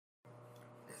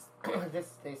This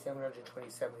is day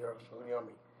 727 of the Aruch Shulchan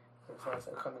Yomi. If it's not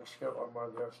a coming share or more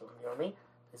of the Aruch Shulchan Yomi,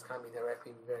 please call me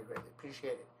directly. We very greatly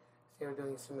appreciate it. Today we're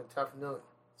doing Simon Tough Noon.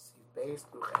 See base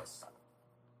through Ches.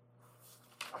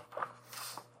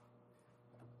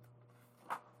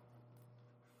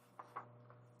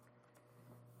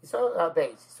 So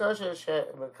base. So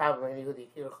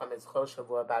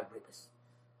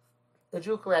the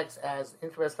Jew collects as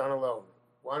interest on a loan,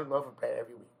 one loaf of bread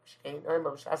every week.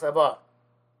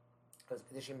 Because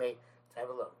condition made to have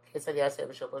a loan. Should say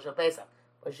before Pesach,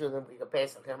 the week of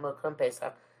Pesach,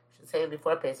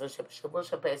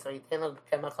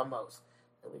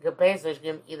 should give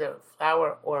him either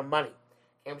flour or money.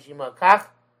 Since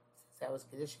that was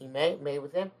condition he made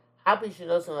with him. Happy should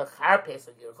know some Lachar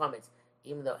Pesach your chametz,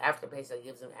 even though after Pesach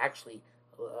gives him actually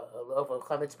a loaf of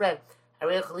chametz bread.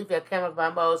 It's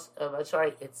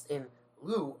in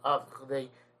lieu of the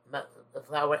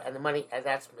flour and the money as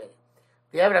that's permitted.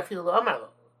 Even if he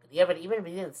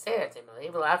didn't say that to him,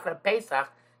 even after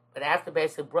Pesach, but after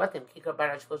Pesach brought him Kikar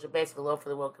Barash Pesach, the loaf for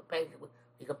the world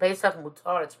Kikar Pesach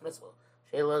Mutar, it's permissible.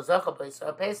 Shayla Zacha, but he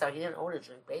saw Pesach, he didn't own it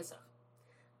during Pesach.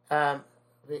 The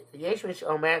Yeshmish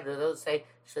Omer, those say,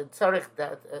 should tzarich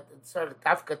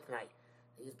dafka tonight.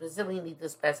 You specifically need to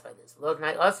specify this. Lo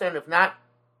tonight also, and if not,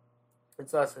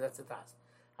 it's also, that's a task.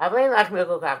 Havlein lachmir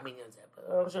kol kach minyan zeh, but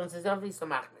Rosh Hashanah says, don't be so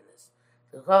machmir in this.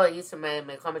 The kol ha'yisem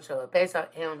me'chomet shel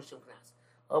Pesach, ein mishum knas.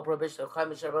 O prohibition of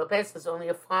chomet shel Pesach is only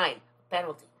a fine, a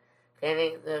penalty. Chen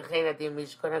adim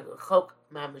mishkona chok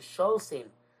ma'misholsim,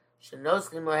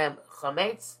 shenoslim lohem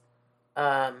chometz,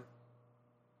 I don't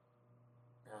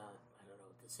know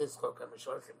what this is, chok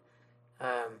ma'misholsim.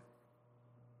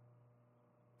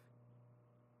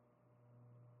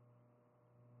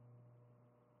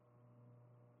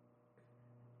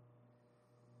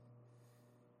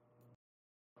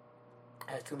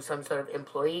 As to some sort of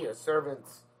employee or servant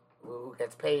who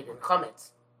gets paid in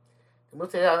chametz. The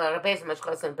mutzah Pesach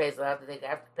mashchas and Pesach have to take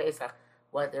after Pesach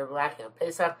what they're lacking on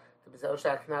Pesach. The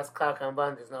bezosha knas klar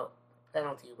kanban. There's no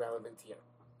penalty relevant here.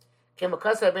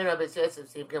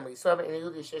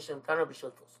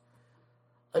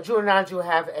 A Jew or non-Jew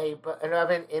have an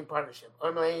oven in partnership.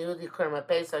 You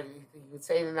could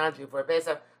say to non-Jew for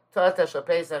Pesach,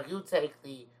 you take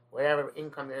the whatever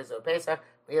income there is of Pesach,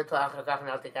 and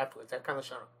I'll take afterwards. That's kind of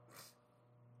shana.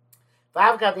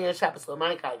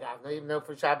 Even though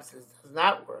for Shabbos it does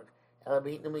not work, as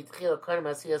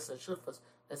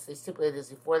they stipulated this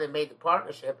before they made the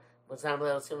partnership, since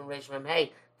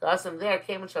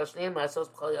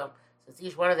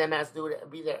each one of them has to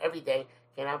be there every day,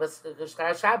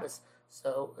 Shabbos.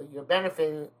 So you're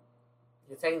benefiting.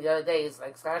 You're saying the other day is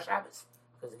like Shabbos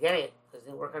because they're getting it because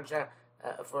they work on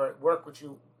for work which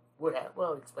you would have.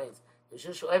 Well, it explains.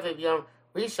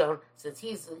 Rishon, since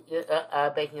he's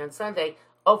baking on Sunday,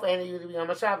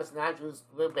 non-Jews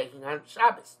were baking on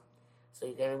Shabbos. So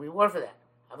you're getting a reward for that.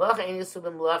 But it has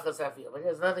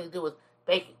nothing to do with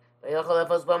baking. Bake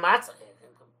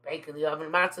in the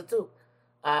oven matzah too.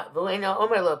 You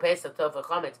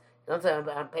don't say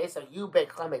on Pesach, you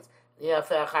bake chametz. And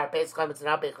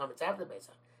I'll bake chametz after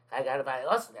Pesach. I got to buy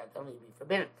also that. Don't need to be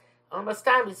forbidden. Almost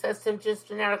time, he says to him just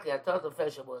generically, I told the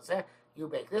fish you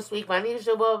bake this week, I'll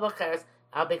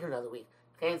bake another week.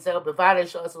 Therefore,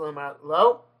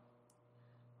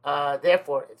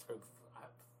 it's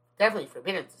definitely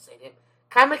forbidden to say to him,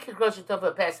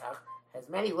 as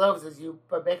many loaves as you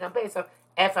bake on Pesach,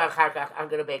 I'm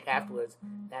going to bake afterwards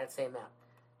that same amount.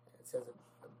 It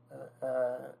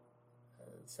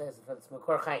says it's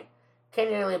Makor Chaim. This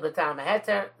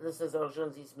is Rosh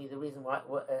Hashanah, the reason why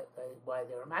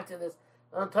they were matching this.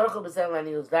 They only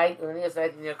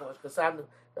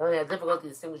had difficulty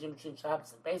distinguishing between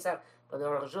Shabbos and Pesach, but the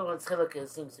Rosh Hashanah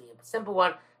seems to be a simple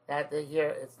one, that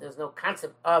here there's no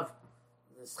concept of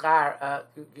the schar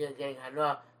getting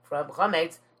hana from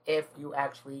chametz if you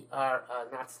actually are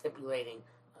not stipulating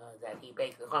that he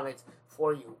baked the chametz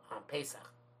for you on Pesach.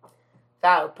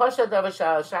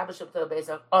 Shabbos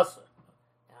Pesach also.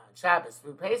 Shabbos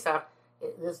through Pesach,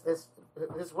 this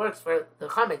works for the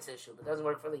chametz issue, but doesn't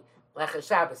work for the Lecha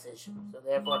Shabbos issue. So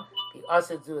therefore, the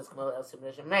also do is Kmo El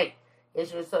Simrishim Mei.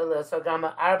 Issue so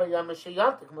Gama Arba Yom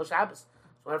Sheyontif Kmo Shabbos.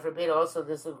 So I forbid also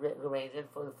this arrangement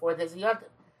for the 4 days of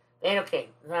Yontif. Ain't okay,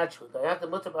 not true. The Yontif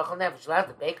Mutar Bachal Nefesh allowed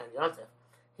to bake on Yontif.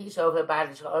 He showed her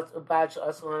Badish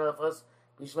Aslan of us.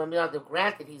 Bishlam Yontif.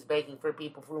 Granted, he's baking for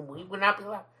people for whom we would not be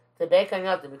allowed to bake on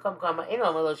Yontif. Become Kama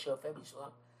Eno Melo Shofeh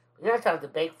Bishlam. You're not trying to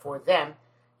bake for them.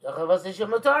 You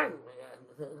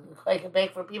can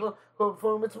bake for people for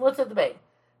whom it's mutter to bake.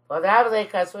 But it's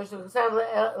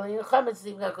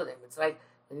like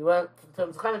when you want in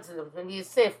terms of chametz, maybe a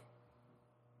sif.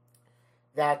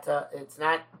 that it's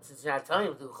not, since you're not telling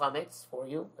him to do chametz for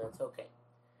you, that's okay.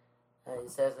 He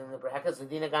says in the brackets,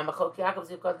 "Udina gam chok Yaakov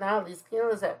zikot now these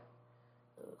kilos that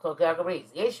chok Yaakov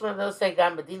reads. Yeshman those say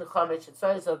gam bedina chametz and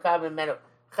so so gam meno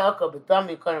chelko bedam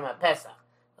yikonim Pesach.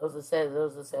 Those that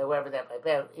say wherever that by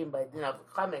even by din of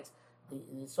chametz, the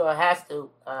Yisrael has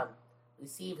to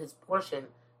receive his portion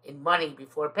in money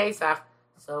before Pesach.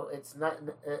 So it's nothing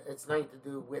to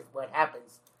do with what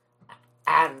happens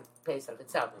on Pesach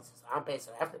itself. It's on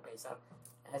Pesach, after Pesach,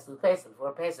 it has to do Pesach.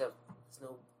 Before Pesach, there's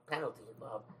no penalty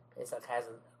involved. Pesach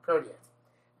hasn't occurred yet.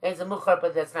 And it's a mukhar,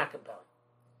 but that's not compelling.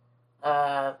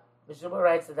 Mishnah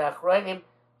writes that the Achronim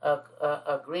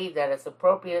agree that it's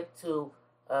appropriate to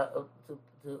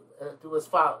do as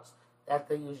follows: that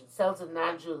you should sell to the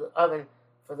non-Jew the oven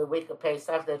for the week of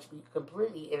Pesach that should be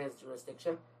completely in his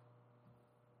jurisdiction,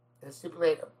 and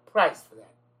stipulate a price for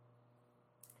that,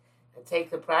 and take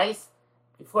the price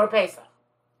before Pesach.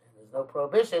 And there's no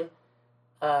prohibition.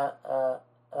 And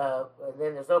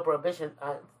then there's no prohibition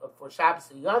for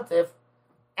Shabbos and Yontif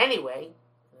anyway.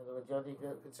 In other words, you don't need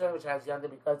to concern with Shabbos and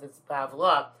Yontif because it's Bav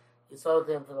law. You sold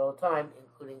them for the whole time,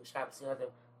 including Shabbos and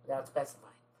Yontif, without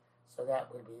specifying. So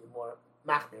that would be the more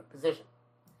machmir position.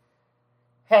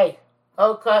 Hey,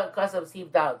 Kasav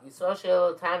Steve Dowd. You saw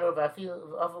Shelo Tanur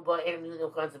Vafil Awful Boy and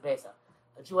Museum Khan's in Pesach.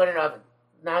 A Jew in an oven.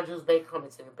 Non-Jews bake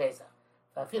chametz in Pesach.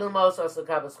 Vafil Mos also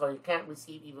Kabbos. You can't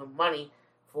receive even money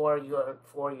for your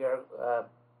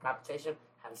compensation.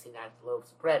 Haven't seen that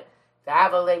loaves of bread. The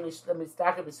Avalei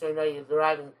Mistaka B'Srei you're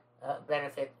deriving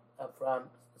benefit from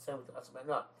the same with Osman.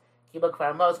 Kiba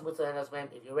Kvar Mos Mutzah and Osman.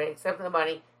 If you're already accepting the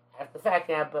money after the fact,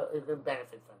 you can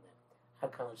benefit from them.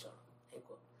 Hakam Shalom.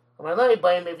 In other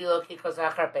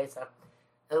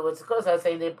words, because I was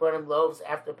saying they brought him loaves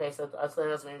after Pesach, Osman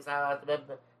is not allowed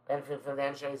to benefit from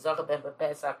them. You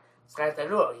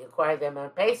acquire them on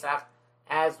Pesach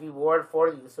as reward for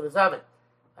the use of his oven.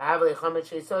 And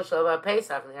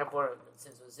therefore,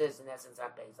 since it is in essence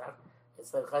on Pesach, it's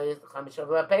the Chametz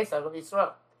of Pesach of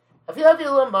Yisrael. I feel like a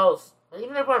little most,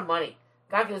 even if we're money,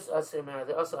 they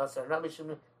also are not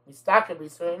mistaka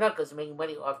b'Yisrael, not because they're making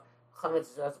money off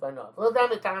Chametz is us by no.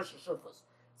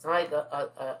 It's not like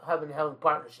a hub and hell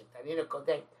partnership.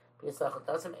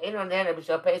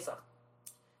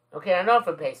 Okay, I know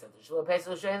from Pesach. The Shul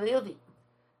Pesach is showing the Yudi.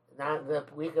 The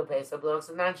week of Pesach belongs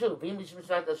to non-Jew. He's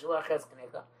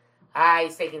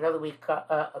taking another week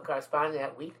corresponding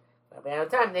that week.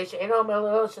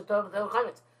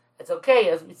 It's okay,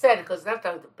 as we said, because it's not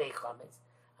time to bake chametz.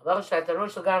 But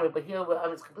here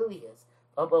it's completely his.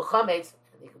 Chametz,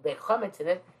 and you can bake chametz in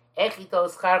it.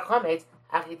 Echitos char chametz.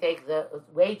 How can you take the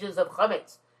wages of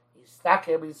chametz? You stack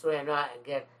here and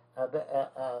get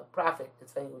a profit.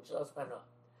 It's saying which is also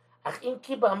but he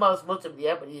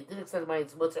did accept the money.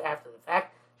 It's mutter after the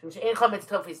fact. Because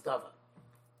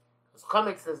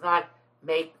chametz does not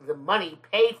make the money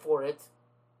pay for it,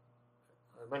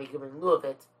 or money given in lieu of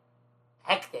it,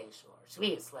 hekdesh or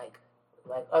shvius, like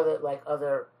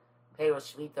other pay or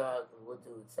shvita would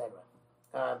do, etc.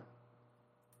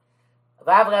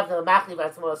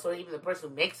 So even the person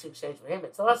who makes the exchange for him,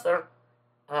 it's also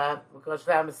because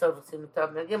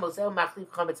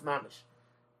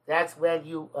that's when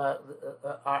you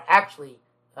are actually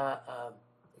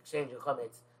exchanging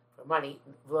chametz for money.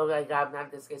 Not in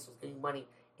this case was getting money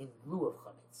in lieu of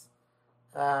chametz.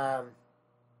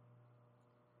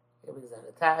 Here we go on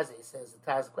the Taz. He says the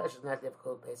Taz question is not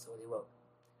difficult based on what he wrote.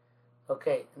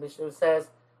 Okay, the Mishnah says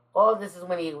all this is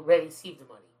when he already received the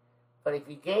money. But if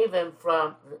you gave him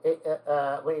from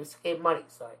when he gave money,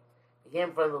 he gave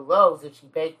him from the loaves which he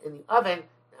baked in the oven.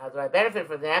 Now, do I benefit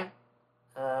from them?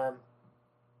 It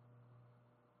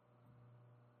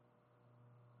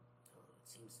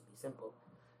seems to be simple.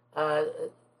 I'm not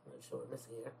sure what we're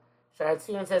missing here. Shad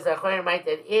Sion says that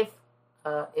if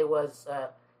it was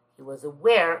he was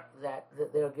aware that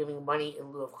they were giving money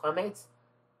in lieu of chametz,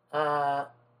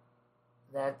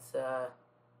 that's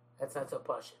not so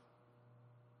partial.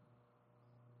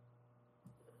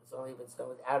 It's only if it's done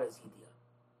without his idea,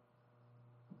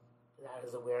 without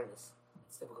his awareness.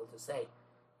 It's difficult to say.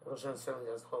 The Rosh Hashanah certainly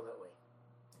doesn't hold that way.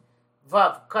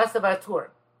 Vav, Kasav Atur.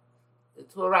 The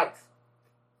Tur writes,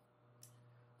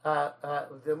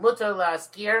 the mutar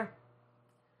laskir,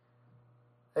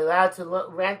 allowed to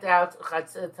rent out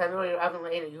tanur oven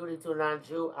later Yehudi to a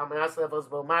non-Jew, Amanas levels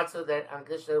bomatzu that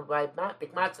Anglisha by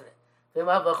big matzah. And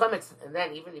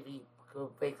then even if he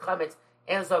could bake chametz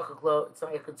and zokuklo, it's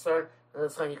not a concern.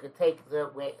 So you can take the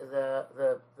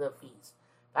fees.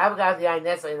 Even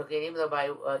though by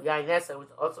Yainesa, which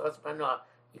also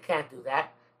you can't do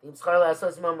that. If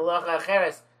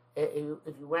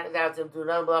you went out to him to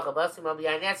another malacha basim on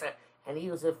Yainesa, and he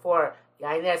used it for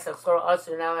Yain Nesach, so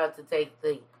also you're not allowed to take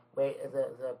the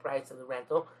price of the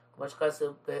rental. Much because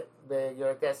of the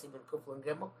Yoredes even Kufl and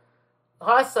Gimel.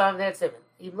 Hasam, that's even.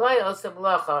 Even though you also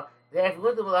Malacha, there if you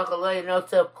went to Malacha, lo you know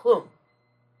to Klum.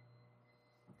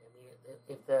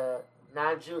 If the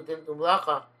non-Jew didn't do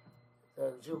Malacha,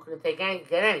 the Jew couldn't get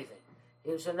anything.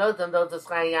 You should note them though to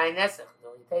Schai Yain Nesach.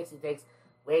 He takes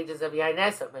wages of Yain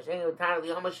Nesach.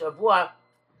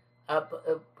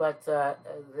 But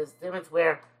there's a difference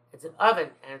where it's an oven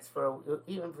and it's for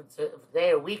even for a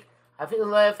day or a week.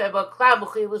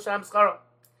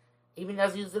 Even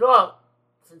doesn't use it all,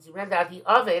 since he rent out the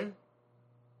oven,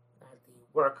 not the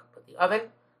work, but the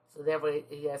oven, so therefore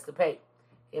he has to pay.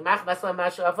 So therefore,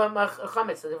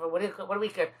 what do we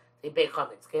care? They bake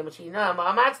chametz.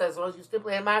 As long as you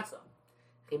stipulate matzah.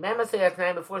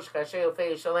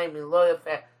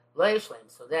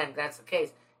 So then that's the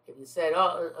case. If you said,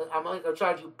 I'm only going to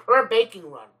charge you per baking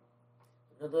run,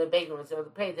 you're doing a baking run, so you have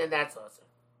to pay, then that's awesome.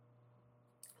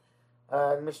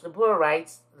 Mishnah Berurah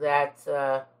writes that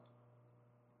the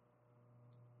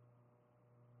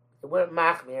word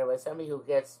machmir, by somebody who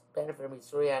gets benefit from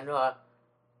Yisuri Anoah,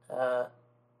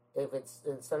 if it's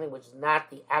in something which is not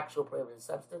the actual prohibited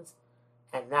substance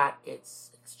and not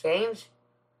its exchange,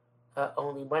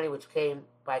 only money which came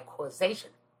by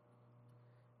causation.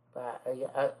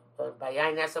 By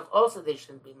Yain Nesach also they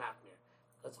shouldn't be machmir.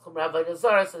 Because Chumrah Avodah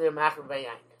Zarah, so they're machmir by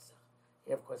Yain Nesach.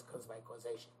 Here, of course, comes by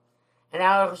causation. And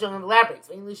now Hashem elaborates.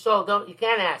 English show, you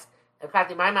can't ask.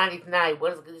 My mind tonight.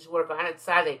 What does the condition work on? It's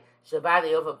Sadeh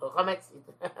Shabbat over Chametz.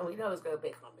 We know it's going to be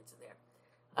Chametz there.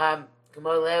 And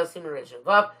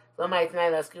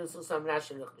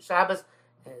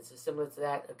it's similar to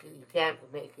that. You can't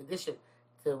make a condition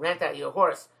to rent out your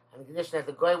horse on the condition that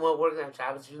the guy won't work on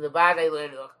Shabbos.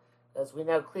 Because we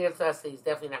know clear to us that he's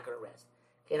definitely not going to rest.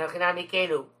 You know, it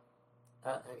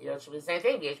should be the same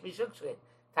thing.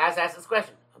 Taz asks this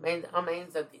question. There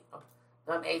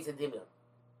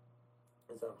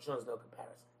shows no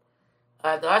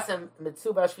comparison.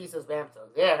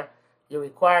 There, you're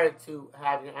required to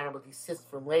have your animal desist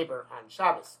from labor on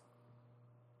Shabbos.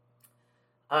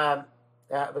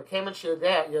 But came and you're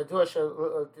there, you'll do a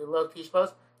low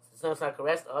tishbos, it's not like a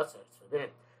rest, also it's forbidden.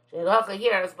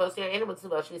 Here, as opposed to your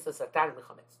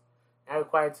now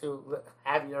required to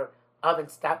have your oven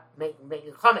stop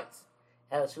making chametz.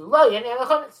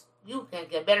 You can't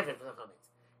get benefit from the chametz.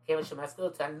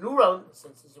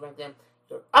 Since you rent them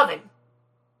your oven,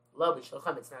 lo b'shel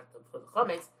chametz, not for the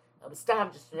chametz, but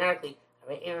stam just generically.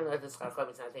 Not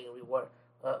taking reward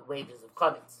wages of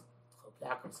chametz.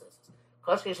 Yaakov says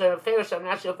especially if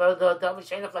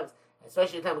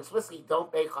you tell them explicitly,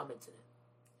 don't bake chametz in it.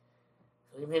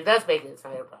 So even if it does bake it, it's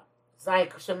not your problem.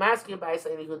 If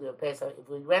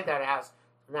we rent out a house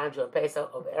for non-Jew on Pesach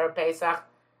or Erev Pesach,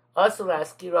 also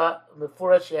laskira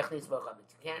mefurash sheyachnis b'chametz.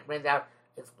 You can't rent out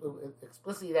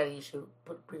explicitly that you should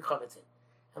put chametz in.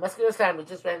 And maskira time we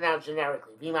just rent out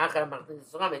generically. V'imachar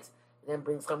machnis chametz, then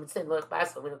brings chametz in. Loch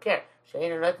basel, we don't care.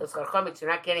 She'ein not the chametz.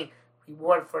 You're not getting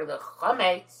reward for the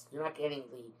chametz. You're not getting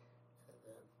the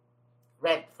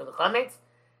rent for the chametz.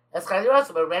 That's chalir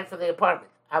also, but rent for the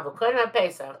apartment. Avokoyim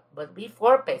Pesach, but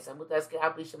before Pesach, mutasker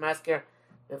abli shemasker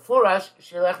mefurash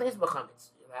sheyachnis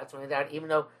b'chametz. You're allowed to rent out, even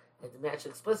though it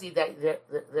mentions explicitly that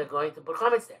they're going to put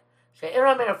chametz there.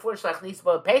 She'eram erafur shlachnis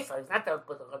bo Pesach. He's not going to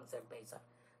put the chametz in Pesach.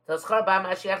 Toschar ba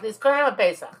mashiachnis koyim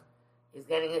Pesach. He's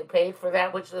getting paid for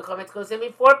that which the chametz goes in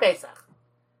before Pesach.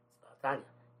 Tanya.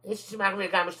 Ish shemachmir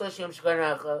gam shloshim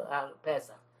shkoyim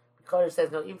Pesach. Because it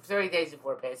says no, even 30 days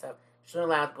before Pesach, you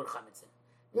shouldn't allow to put chametz in.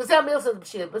 You say Milsa the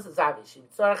B'shir. This is obvious.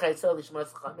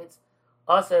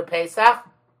 Also Pesach.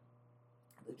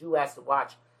 The Jew has to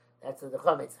watch. That's the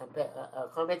chametz.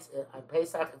 Chametz on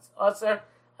Pesach. It's also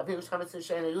afilu chametz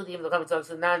she'en Yehudi. Even the chametz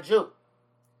also non-Jew.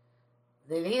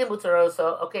 The Yehudim mutar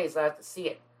also. Okay, so I have to see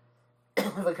it. You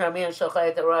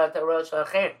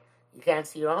can't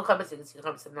see your own chametz. You can see the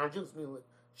chametz of non-Jews.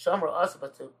 Shomer also,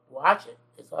 but to watch it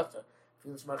is also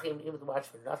afilu shmachim. Even to watch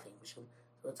for nothing.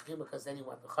 So it's because then you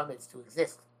want the chametz to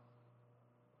exist.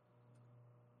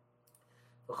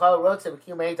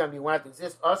 Anytime you want it to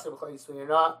exist, also because you're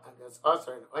not, and there's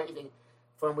also anything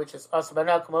from which is also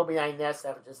banal, come over Yain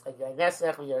Nesach, just like Yain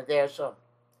Nesach, when you're there, Shom.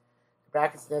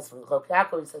 Brackets this from Chok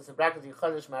Yaakov, he says in brackets,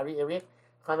 Yichodesh Mari Erich,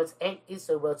 chametz ain't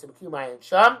Isur wrote to B'Kiyumai and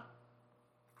Shom.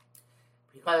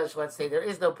 Because let's say there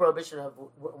is no prohibition of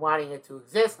wanting it to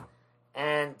exist,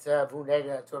 and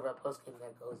Vunega Torah Poskim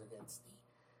that goes against the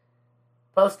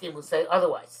Poskim will say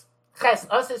otherwise. Ches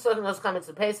also talking those comments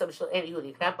in Pesach B'Shel Ein Yehudi.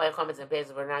 You can't buy comments in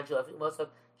Pesach for non-Jew. I think most of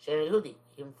Shein Yehudi,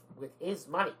 even with his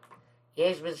money.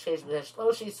 Yesh B'Sheish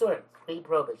B'Shloshi Surim, 3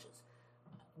 prohibitions.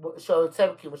 show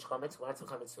tzedek much chametz wants the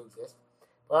chametz to exist.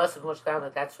 But also much down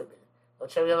that that's forbidden.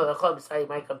 But show you the chametz how you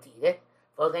might come to eat it.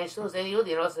 But then shows any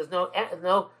Yehudi, there's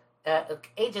no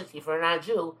agency for a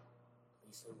non-Jew, at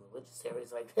least in religious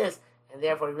areas like this, and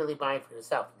therefore you're really buying for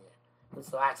yourself in there. It's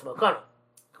the atzmo kono,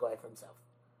 buy for himself.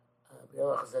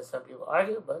 Biur says some people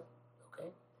argue, but okay.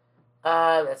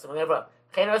 That's what I'm going to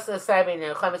Chenos the Saibin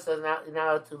and Chametz is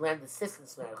now to lend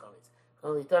assistance to Chametz.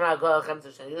 Only don't go Chametz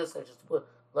Shayus, such as to put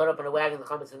load up in a wagon the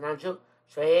Chametz of non-Jew.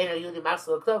 Shayin or Yudi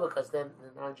Maxwell Club, because then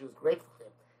the non-Jew is grateful to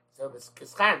him. So this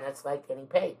Kischan, that's like getting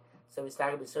paid. So he's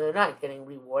talking about night, getting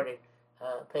rewarded,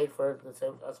 paid for the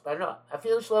same Asparno. I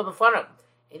feel Shlomo B'Fanav.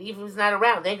 And even if he's not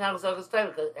around, they can't go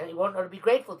to and he won't know to be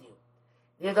grateful to you.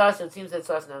 Near the also, it seems that it's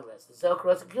nonetheless. The Zel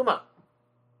Cross Kuma.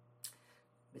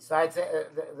 Besides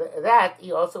that,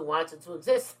 he also wants it to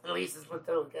exist. At least it's what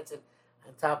gets it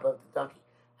on top of the donkey.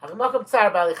 A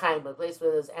place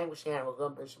where there's anguishing animal, the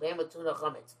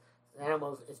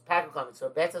animal is packing chametz, so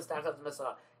better start up the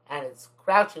masah, and it's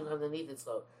crouching underneath its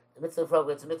load. The mitzvah frog,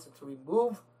 it's a mitzvah to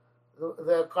remove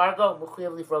the cargo.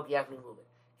 Mukhiyavli frog, you have to remove it.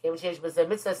 Came change, but the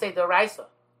mitzvah say the raisa,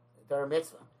 the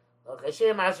mitzvah.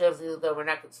 We're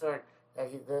not concerned that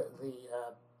the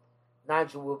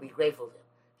non-Jew will be grateful to him.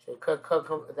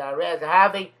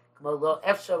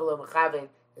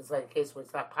 It's like a case where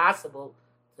it's not possible,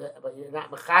 but you're not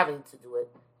mechaving to do it,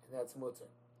 and that's mutter.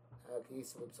 Not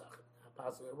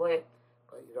possible to avoid it,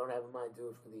 but you don't have a mind to do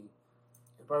it for the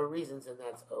important reasons, and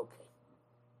that's okay.